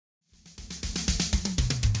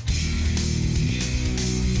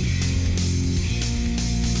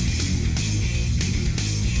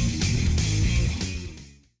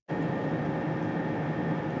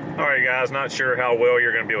guys, not sure how well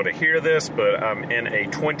you're going to be able to hear this, but I'm in a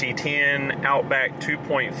 2010 Outback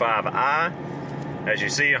 2.5i. As you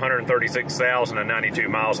see, 136,092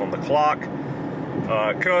 miles on the clock.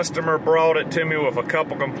 Customer brought it to me with a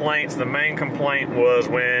couple complaints. The main complaint was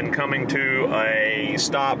when coming to a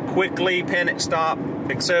stop quickly, panic stop,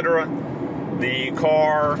 etc. The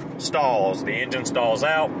car stalls, the engine stalls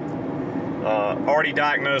out. Already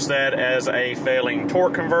diagnosed that as a failing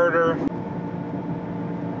torque converter.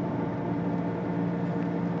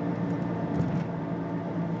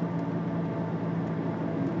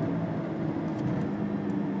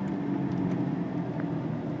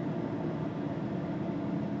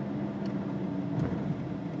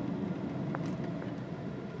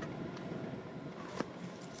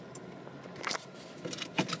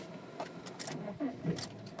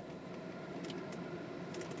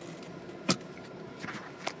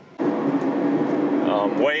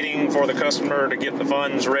 Waiting for the customer to get the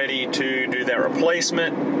funds ready to do that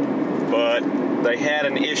replacement, but they had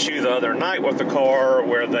an issue the other night with the car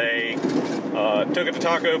where they took it to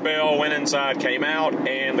Taco Bell, went inside, came out,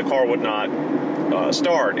 and the car would not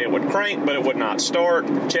start. It would crank, but it would not start.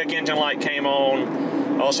 Check engine light came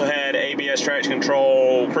on. Also had ABS, traction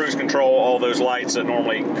control, cruise control, all those lights that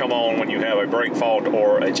normally come on when you have a brake fault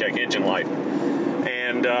or a check engine light.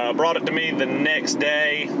 And brought it to me the next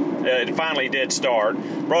day. It finally did start.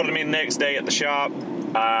 Brought it to me the next day at the shop.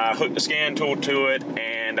 I hooked the scan tool to it,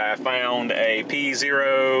 and I found a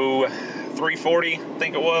P0340, I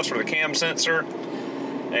think it was, for the cam sensor.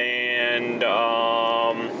 And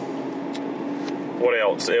what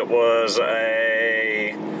else? It was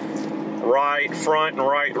a right front and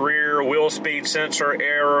right rear wheel speed sensor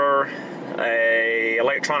error, a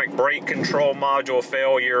electronic brake control module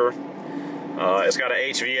failure. It's got a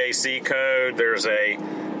HVAC code. There's a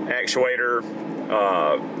actuator.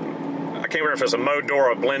 I can't remember if it's a mode door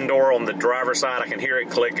or a blend door on the driver's side. I can hear it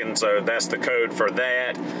clicking, so that's the code for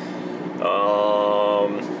that.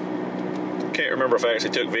 Can't remember if I actually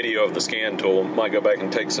took video of the scan tool. Might go back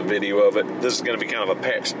and take some video of it. This is going to be kind of a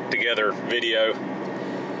patched together video.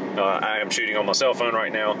 I am shooting on my cell phone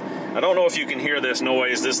right now. I don't know if you can hear this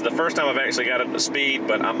noise. This is the first time I've actually got it to speed,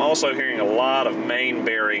 but I'm also hearing a lot of main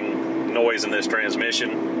bearing noise in this transmission.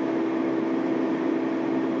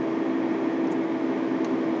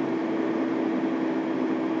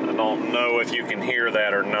 I don't know if you can hear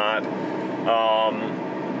that or not.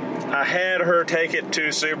 I had her take it to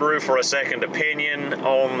Subaru for a second opinion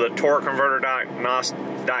on the torque converter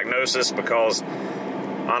diagnosis because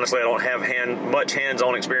honestly, I don't have much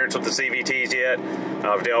hands-on experience with the CVTs yet.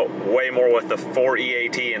 I've dealt way more with the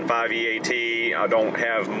 4EAT and 5EAT. I don't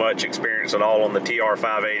have much experience at all on the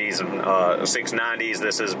TR690s and 690s.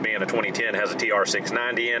 This is being a 2010, has a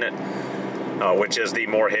TR690 in it, which is the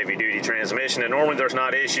more heavy-duty transmission. And normally there's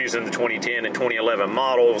not issues in the 2010 and 2011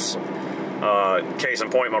 models. Case in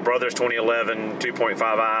point, my brother's 2011 2.5i,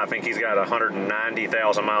 I think he's got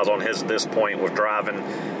 190,000 miles on his at this point with driving.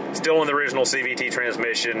 Still in the original CVT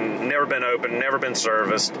transmission, never been opened, never been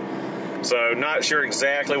serviced. So not sure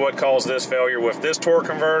exactly what caused this failure with this torque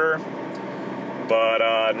converter, but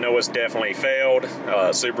know it's definitely failed.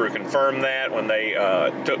 Subaru confirmed that when they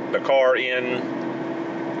took the car in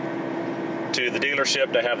to the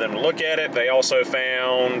dealership to have them look at it. They also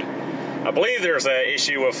found, I believe there's an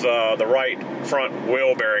issue with the right front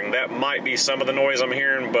wheel bearing. That might be some of the noise I'm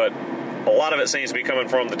hearing, but a lot of it seems to be coming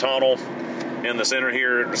from the tunnel in the center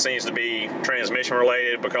here. It seems to be transmission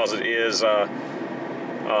related because it is,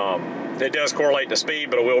 it does correlate to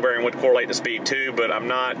speed, but a wheel bearing would correlate to speed too, but I'm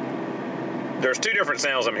not, there's two different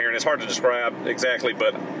sounds I'm hearing. It's hard to describe exactly,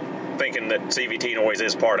 but thinking that CVT noise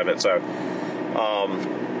is part of it. So,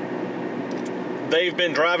 they've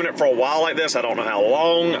been driving it for a while like this. I don't know how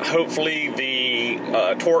long. Hopefully the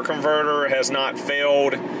torque converter has not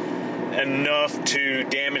failed enough to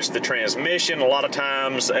damage the transmission. A lot of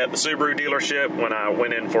times at the Subaru dealership, when I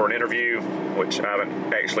went in for an interview, which I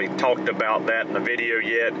haven't actually talked about that in the video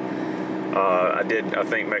yet, I did, I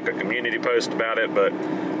think, make a community post about it, but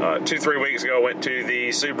 2-3 weeks ago I went to the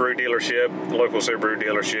Subaru dealership, local Subaru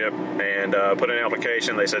dealership, and put in an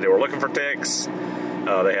application. They said they were looking for techs.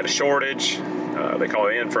 They had a shortage. They called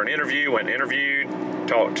me in for an interview, went and interviewed,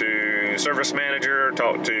 talked to service manager,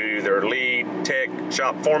 talked to their lead tech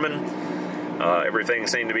shop foreman. Everything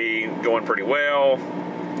seemed to be going pretty well.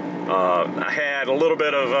 I had a little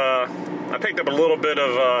bit of, I picked up a little bit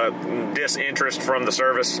of disinterest from the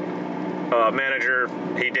service manager.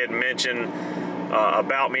 He did mention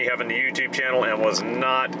about me having the YouTube channel and was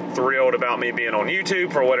not thrilled about me being on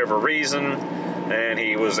YouTube for whatever reason. and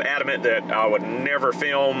he was adamant that I would never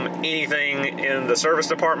film anything in the service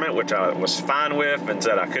department, which I was fine with, and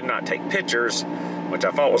said I could not take pictures, which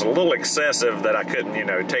I thought was a little excessive that I couldn't, you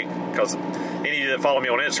know, take, because any of you that follow me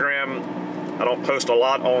on Instagram, I don't post a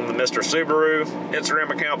lot on the Mr. Subaru Instagram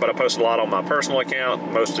account, but I post a lot on my personal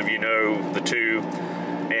account. Most of you know the two,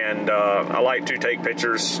 and I like to take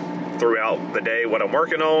pictures throughout the day what I'm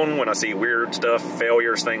working on, when I see weird stuff,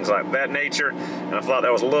 failures, things like that nature. And I thought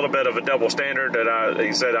that was a little bit of a double standard that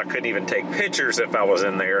he said I couldn't even take pictures if I was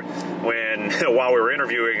in there, when while we were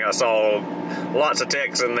interviewing I saw lots of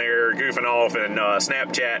techs in there goofing off and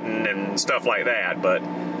Snapchatting and stuff like that, but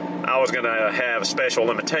I was gonna have special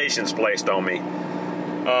limitations placed on me.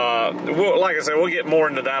 Like I said, we'll get more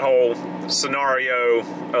into that whole scenario,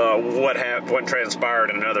 what transpired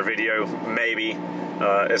in another video, maybe.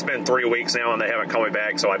 It's been 3 weeks now and they haven't called me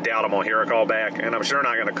back, so I doubt I'm gonna hear a call back, and I'm sure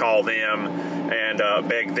not gonna call them and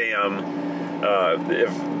beg them.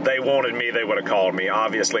 If they wanted me, they would have called me.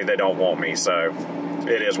 Obviously they don't want me, so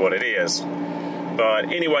it is what it is.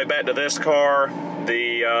 But anyway, back to this car.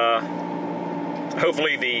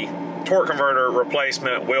 Hopefully the torque converter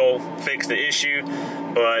replacement will fix the issue,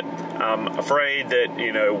 but I'm afraid that,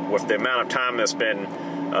 you know, with the amount of time that's been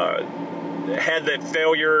had that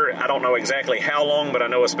failure, I don't know exactly how long, but I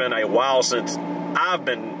know it's been a while since I've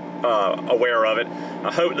been aware of it.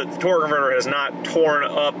 I hope that the torque converter has not torn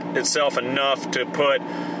up itself enough to put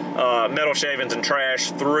metal shavings and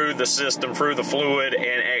trash through the system, through the fluid,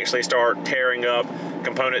 and actually start tearing up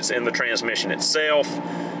components in the transmission itself.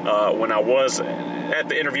 When I was at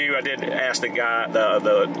the interview, I did ask the guy,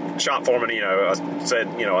 the shop foreman, you know, I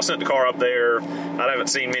said, you know, I sent the car up there. I haven't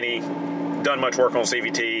seen done much work on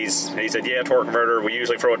CVTs. He said, yeah, torque converter. We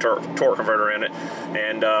usually throw a torque converter in it.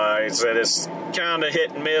 And he said it's kind of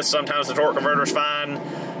hit and miss. Sometimes the torque converter's fine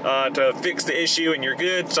to fix the issue and you're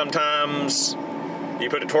good. Sometimes you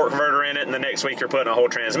put a torque converter in it and the next week you're putting a whole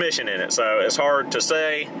transmission in it. So it's hard to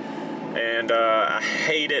say. And I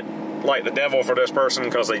hate it like the devil for this person,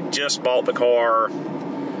 because they just bought the car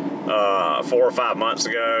 4 or 5 months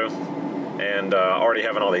ago and already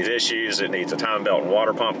having all these issues. It needs a time belt and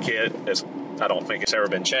water pump kit. I don't think it's ever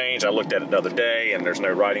been changed. I looked at it the other day and there's no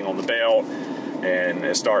writing on the belt, and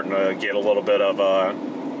it's starting to get a little bit of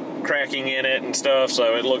cracking in it and stuff,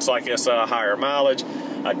 so it looks like it's higher mileage.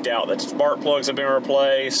 I doubt that spark plugs have been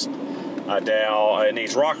replaced. I doubt it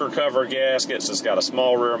needs rocker cover gaskets. It's got a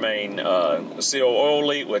small rear main seal oil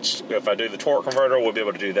leak, which if I do the torque converter, we'll be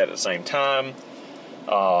able to do that at the same time.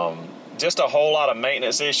 Just a whole lot of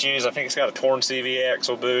maintenance issues. I think it's got a torn CV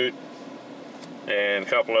axle boot and a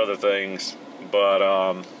couple other things.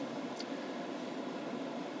 But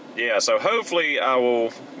yeah, so hopefully I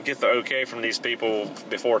will get the okay from these people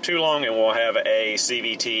before too long, and we'll have a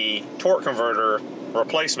CVT torque converter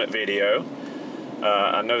replacement video.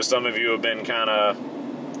 I know some of you have been kind of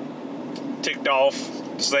ticked off,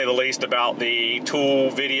 to say the least, about the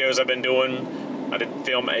tool videos I've been doing. I did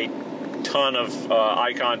film a ton of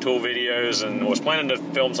Icon tool videos and was planning to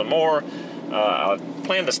film some more. I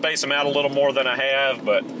plan to space them out a little more than I have,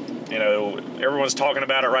 but you know, everyone's talking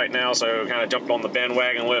about it right now, so kind of jumped on the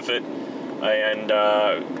bandwagon with it. And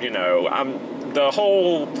you know, the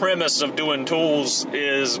whole premise of doing tools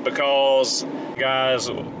is because,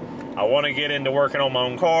 guys, I want to get into working on my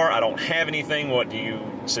own car. I don't have anything. What do you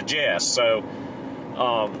suggest? So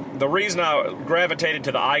the reason I gravitated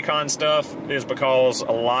to the Icon stuff is because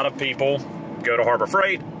a lot of people go to Harbor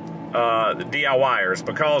Freight, the DIYers,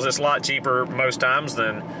 because it's a lot cheaper most times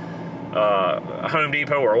than Home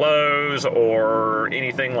Depot or Lowe's or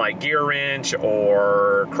anything like Gear Wrench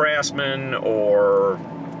or Craftsman or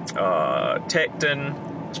Tecton.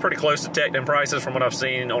 It's pretty close to Tecton prices from what I've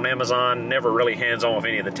seen on Amazon. Never really hands-on with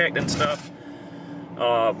any of the Tecton stuff.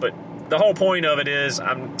 But the whole point of it is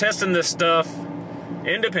I'm testing this stuff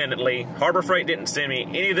independently. Harbor Freight didn't send me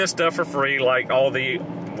any of this stuff for free like all the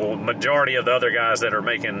majority of the other guys that are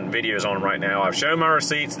making videos on them right now. I've shown my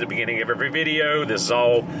receipts at the beginning of every video. This is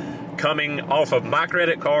all coming off of my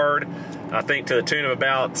credit card. I think to the tune of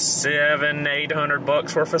about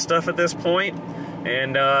 $700-800 worth of stuff at this point.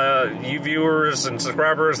 And you viewers and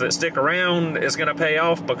subscribers that stick around, it's going to pay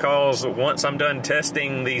off, because once I'm done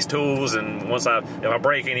testing these tools, and if I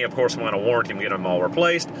break any, of course I'm going to warranty them, get them all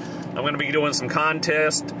replaced. I'm going to be doing some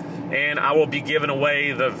contests, and I will be giving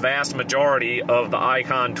away the vast majority of the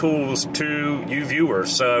Icon tools to you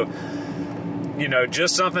viewers. So, you know,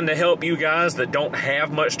 just something to help you guys that don't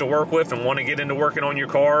have much to work with and want to get into working on your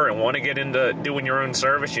car and want to get into doing your own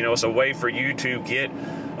service. You know, it's a way for you to get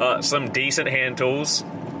some decent hand tools,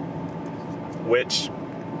 which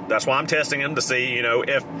that's why I'm testing them to see, you know,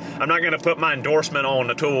 if I'm not going to put my endorsement on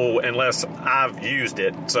the tool unless I've used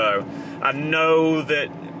it. So I know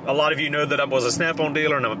that a lot of you know that I was a Snap-on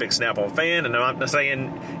dealer, and I'm a big Snap-on fan, and I'm not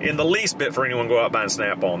saying in the least bit for anyone to go out buying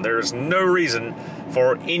Snap-on. There's no reason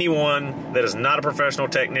for anyone that is not a professional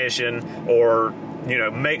technician or, you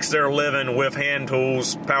know, makes their living with hand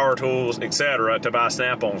tools, power tools, etc., to buy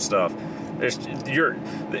Snap-on stuff. I've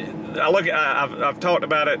talked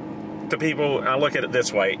about it to people. I look at it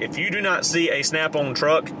this way: if you do not see a Snap-on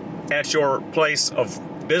truck at your place of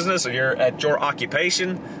business or at your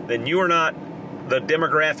occupation, then you are not the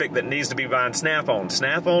demographic that needs to be buying Snap-on.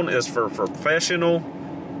 Snap-on is for professional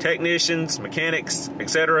technicians, mechanics,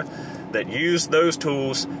 etc., that use those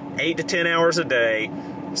tools 8 to 10 hours a day,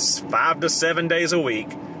 5 to 7 days a week,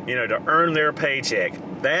 you know, to earn their paycheck.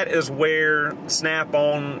 That is where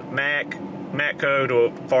Snap-on, Matco, to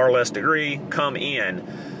a far less degree, come in.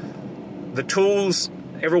 The tools,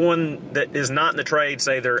 everyone that is not in the trade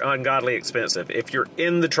say they're ungodly expensive. If you're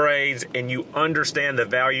in the trades and you understand the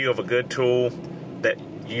value of a good tool that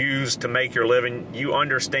you use to make your living, you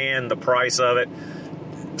understand the price of it.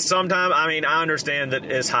 Sometimes, I mean, I understand that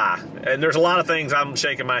it's high. And there's a lot of things I'm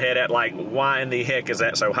shaking my head at, like, why in the heck is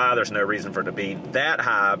that so high? There's no reason for it to be that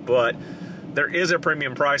high, but there is a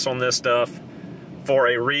premium price on this stuff for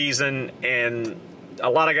a reason. And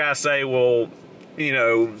a lot of guys say, well, you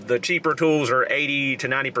know, the cheaper tools are 80 to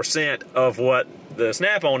 90% of what the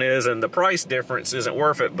Snap-on is, and the price difference isn't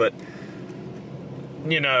worth it. But,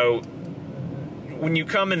 you know, when you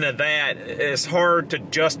come into that, it's hard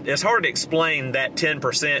to explain that 10%,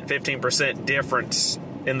 15% difference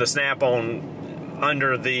in the Snap-on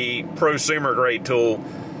under the prosumer grade tool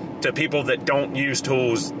to people that don't use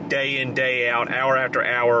tools day in, day out, hour after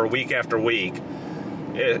hour, week after week.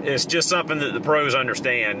 It's just something that the pros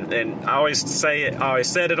understand. And I always say it, I always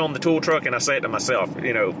said it on the tool truck, and I say it to myself,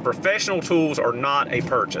 you know, professional tools are not a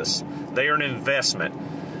purchase. They are an investment.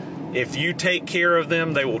 If you take care of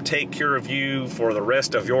them, they will take care of you for the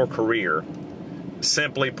rest of your career.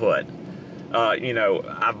 Simply put. You know,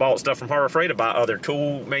 I bought stuff from Harbor Freight. I buy other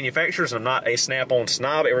tool manufacturers. I'm not a Snap-on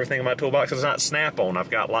snob. Everything in my toolbox is not Snap-on. I've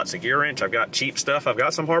got lots of gear wrench. I've got cheap stuff. I've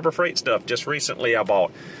got some Harbor Freight stuff just recently I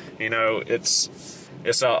bought. You know, it's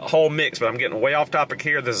a whole mix, but I'm getting way off topic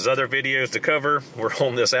here. This is other videos to cover. We're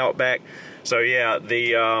on this Outback. So yeah,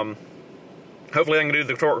 hopefully I can do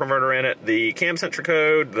the torque converter in it. The cam sensor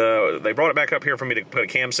code, they brought it back up here for me to put a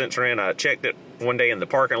cam sensor in. I checked it one day in the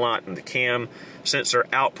parking lot, and the cam sensor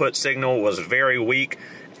output signal was very weak.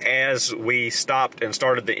 As we stopped and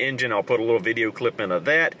started the engine, I'll put a little video clip in of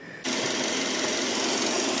that.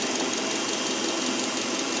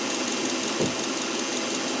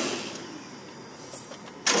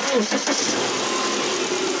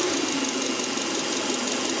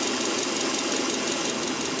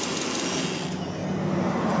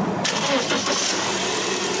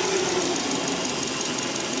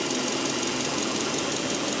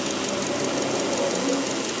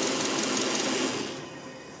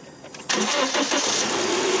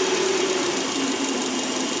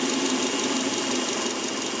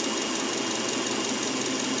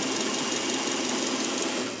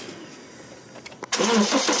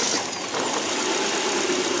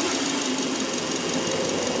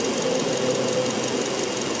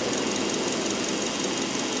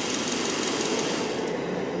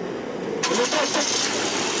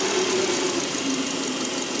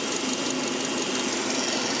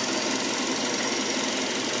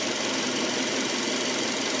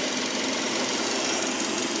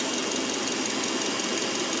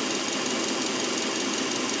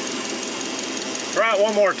 Try it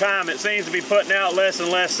one more time. It seems to be putting out less and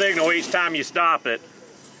less signal each time you stop it.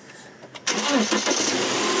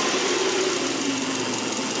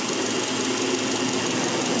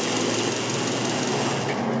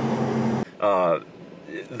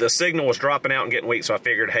 The signal was dropping out and getting weak, so I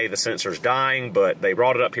figured, hey, the sensor's dying, but they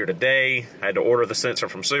brought it up here today. I had to order the sensor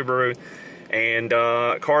from Subaru, and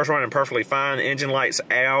car's running perfectly fine. The engine light's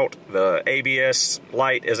out, the ABS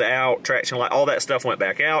light is out, traction light, all that stuff went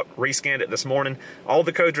back out. Rescanned it this morning. All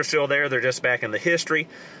the codes are still there, they're just back in the history.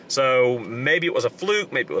 So maybe it was a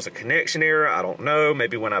fluke, maybe it was a connection error, I don't know.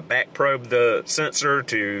 Maybe when I back probed the sensor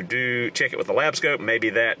to check it with the lab scope, maybe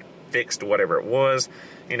that fixed whatever it was.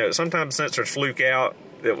 You know, sometimes sensors fluke out.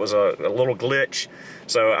 It was a little glitch.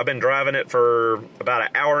 So I've been driving it for about an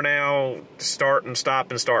hour now, start and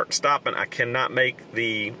stop and start and stop, and I cannot make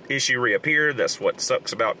the issue reappear. That's what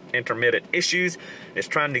sucks about intermittent issues, is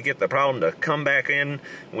trying to get the problem to come back in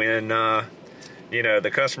when, you know,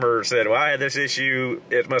 the customer said, well, I had this issue,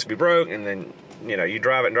 it must be broke, and then, you know, you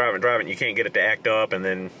drive it and drive it and drive it, and you can't get it to act up, and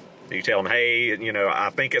then You tell them, hey, you know, I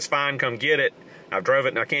think it's fine, come get it. I've drove it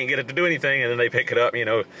and I can't get it to do anything, and then they pick it up, you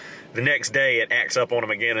know, the next day it acts up on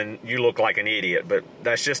them again and you look like an idiot. But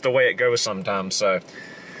that's just the way it goes sometimes. So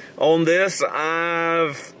on this,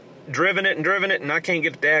 I've driven it and I can't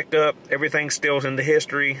get it to act up. Everything's still in the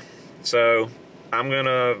history. So I'm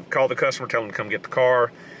gonna call the customer, tell them to come get the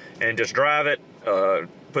car and just drive it,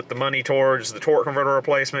 put the money towards the torque converter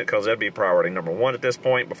replacement, because that'd be priority number one at this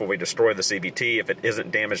point before we destroy the CVT if it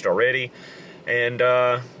isn't damaged already. And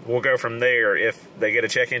we'll go from there. If they get a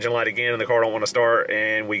check engine light again and the car don't want to start,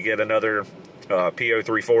 and we get another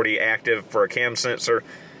PO340 active for a cam sensor,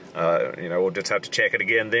 you know, we'll just have to check it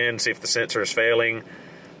again then, see if the sensor is failing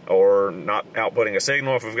or not outputting a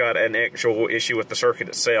signal, if we've got an actual issue with the circuit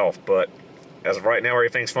itself. But as of right now,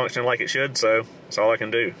 everything's functioning like it should, so that's all I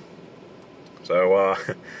can do. So,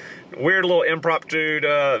 weird little impromptu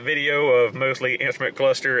video of mostly instrument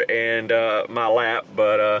cluster and my lap,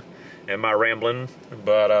 but and my rambling.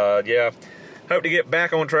 But yeah, hope to get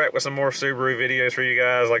back on track with some more Subaru videos for you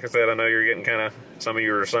guys. Like I said, I know you're getting kind of, some of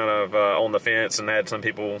you are kind of on the fence, and had some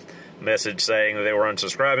people message saying that they were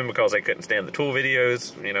unsubscribing because they couldn't stand the tool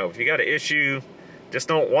videos. You know, if you got an issue, just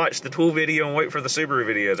don't watch the tool video and wait for the Subaru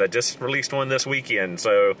videos. I just released one this weekend,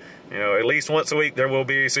 so, you know, at least once a week there will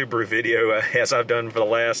be a Subaru video, as I've done for the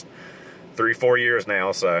last 3-4 years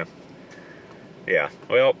now. So yeah,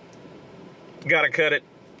 well, gotta cut it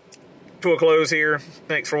to a close here.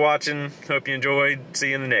 Thanks for watching. Hope you enjoyed. See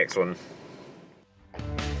you in the next one.